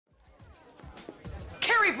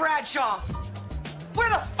Carrie Bradshaw! Where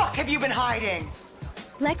the fuck have you been hiding?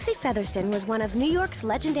 Lexi Featherston was one of New York's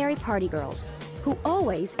legendary party girls, who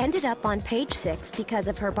always ended up on page 6 because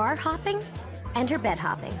of her bar hopping and her bed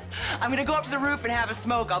hopping. I'm gonna go up to the roof and have a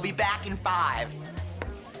smoke. I'll be back in 5.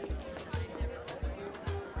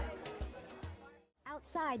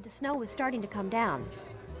 Outside, the snow was starting to come down.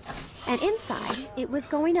 And inside, it was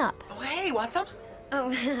going up. Oh, hey, want some? Oh,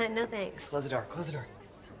 no thanks. Close the door, close the door.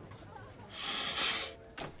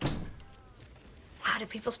 Wow, do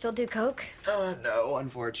people still do coke? No,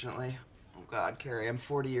 unfortunately. Oh, God, Carrie, I'm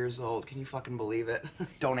 40 years old. Can you fucking believe it?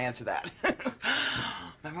 Don't answer that.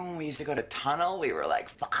 Remember when we used to go to Tunnel? We were like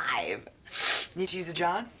 5. Need to use a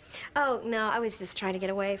John? Oh, no, I was just trying to get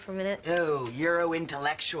away for a minute. Oh, Euro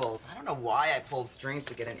intellectuals. I don't know why I pulled strings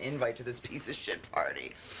to get an invite to this piece of shit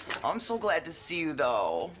party. I'm so glad to see you,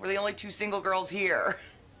 though. We're the only 2 single girls here.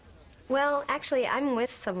 Well, actually, I'm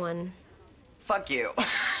with someone. Fuck you.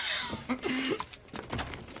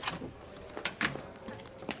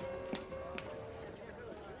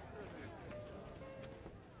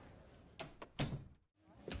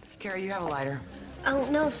 Carrie, you have a lighter. Oh,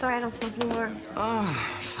 no, sorry, I don't smoke anymore.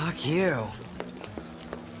 Oh, fuck you.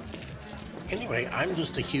 Anyway, I'm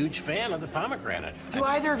just a huge fan of the pomegranate. Do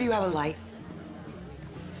either of you have a light?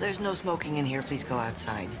 There's no smoking in here. Please go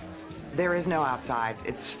outside. There is no outside.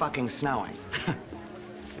 It's fucking snowing.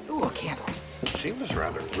 Ooh, a candle. She was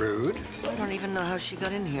rather rude. I don't even know how she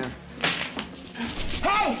got in here.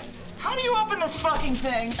 Hey! How do you open this fucking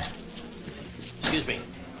thing? Excuse me,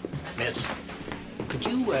 miss. Could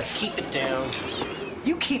you keep it down?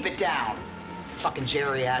 You keep it down. Fucking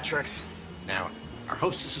geriatrics. Now, our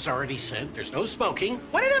hostess has already said there's no smoking.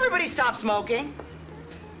 When did everybody stop smoking?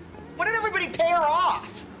 When did everybody pair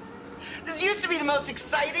off? This used to be the most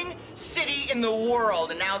exciting city in the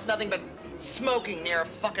world, and now it's nothing but smoking near a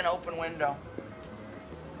fucking open window.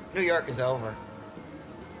 New York is over.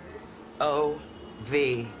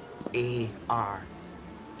 O-V-E-R.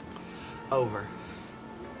 Over.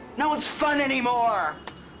 No, it's fun anymore.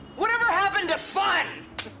 Whatever happened to fun?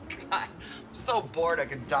 God, I'm so bored I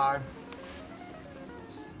could die.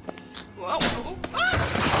 Whoa.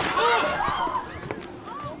 Ah!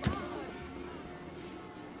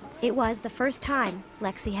 It was the first time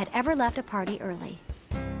Lexi had ever left a party early.